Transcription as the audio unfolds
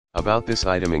About this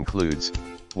item includes,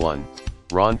 1.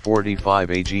 ROHN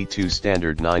 45AG 2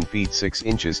 standard 9 feet 6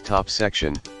 inches top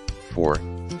section, 4.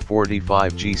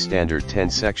 45G standard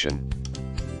 10 section.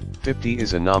 50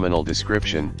 is a nominal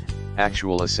description.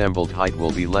 Actual assembled height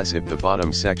will be less if the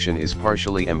bottom section is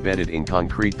partially embedded in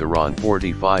concrete. The ROHN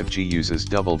 45G uses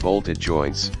double bolted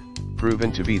joints,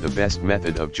 proven to be the best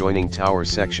method of joining tower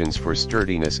sections for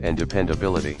sturdiness and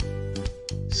dependability.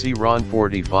 See ROHN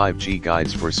 45G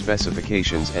guides for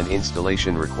specifications and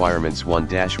installation requirements.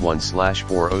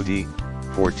 1-1/4 OD,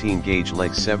 14 gauge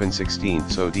leg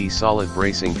 7/16 OD solid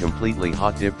bracing, completely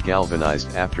hot dipped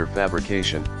galvanized after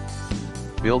fabrication.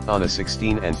 Built on a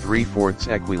 16 3/4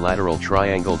 equilateral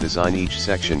triangle design, each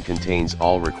section contains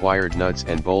all required nuts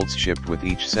and bolts shipped with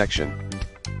each section.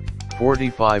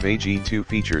 45AG2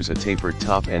 features a tapered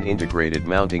top and integrated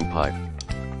mounting pipe.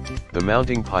 The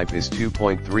mounting pipe is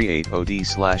 2.38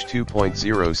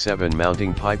 OD/2.07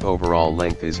 mounting pipe. Overall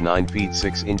length is 9 feet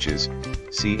 6 inches,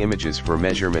 see images for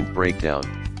measurement breakdown.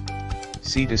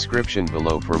 See description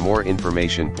below for more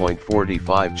information.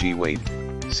 45G weight,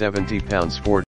 70 pounds.